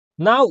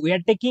Now we are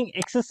taking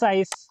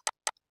exercise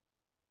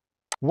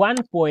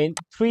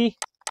 1.3,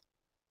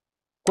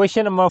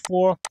 question number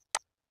 4.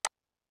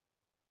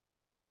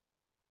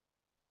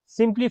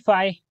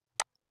 Simplify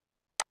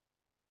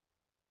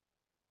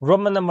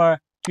Roman number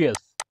 12.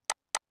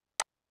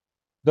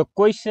 The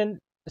question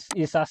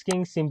is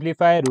asking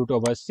simplify root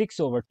over 6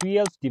 over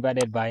 12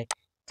 divided by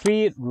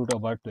 3 root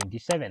over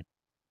 27.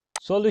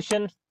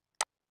 Solution: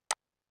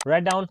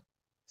 write down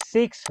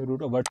 6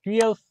 root over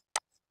 12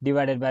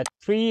 divided by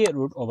 3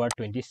 root over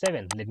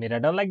 27. Let me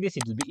write down like this.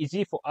 It will be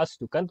easy for us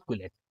to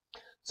calculate.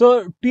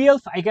 So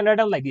 12 I can write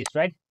down like this,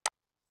 right?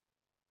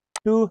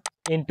 2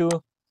 into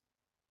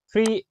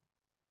 3,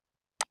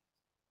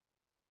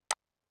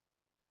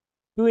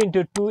 2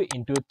 into 2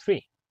 into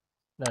 3.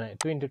 No,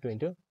 2 into 2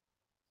 into,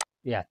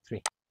 yeah,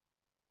 3.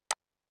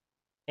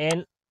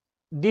 And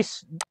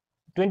this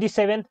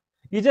 27,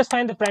 you just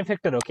find the prime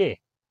factor, okay?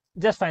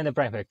 Just find the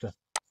prime factor.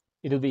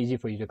 It will be easy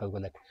for you to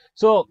calculate.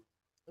 So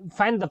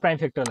find the prime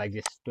factor like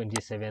this,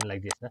 27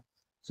 like this. Nah?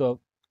 So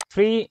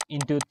 3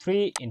 into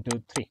 3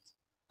 into 3.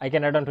 I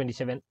can write down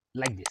 27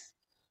 like this.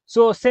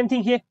 So same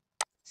thing here,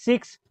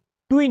 6,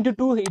 2 into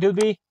 2, it will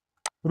be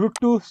root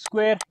 2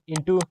 square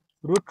into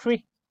root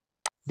 3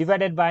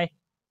 divided by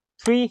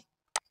 3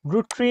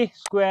 root 3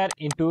 square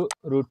into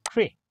root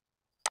 3.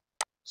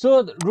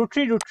 So root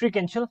 3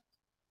 cancel,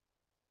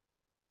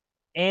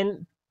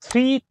 and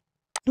 3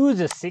 2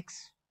 is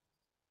 6.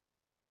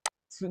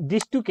 So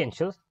these two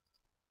cancel.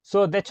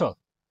 So that's all.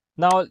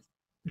 Now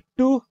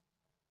 2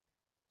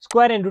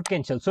 square and root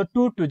cancel. So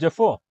 2 2 is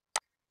 4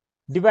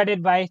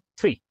 divided by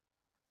 3.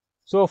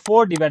 So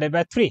 4 divided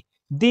by 3.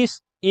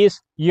 This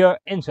is your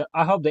answer.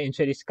 I hope the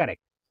answer is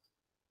correct.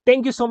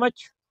 Thank you so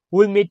much.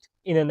 We'll meet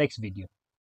in the next video.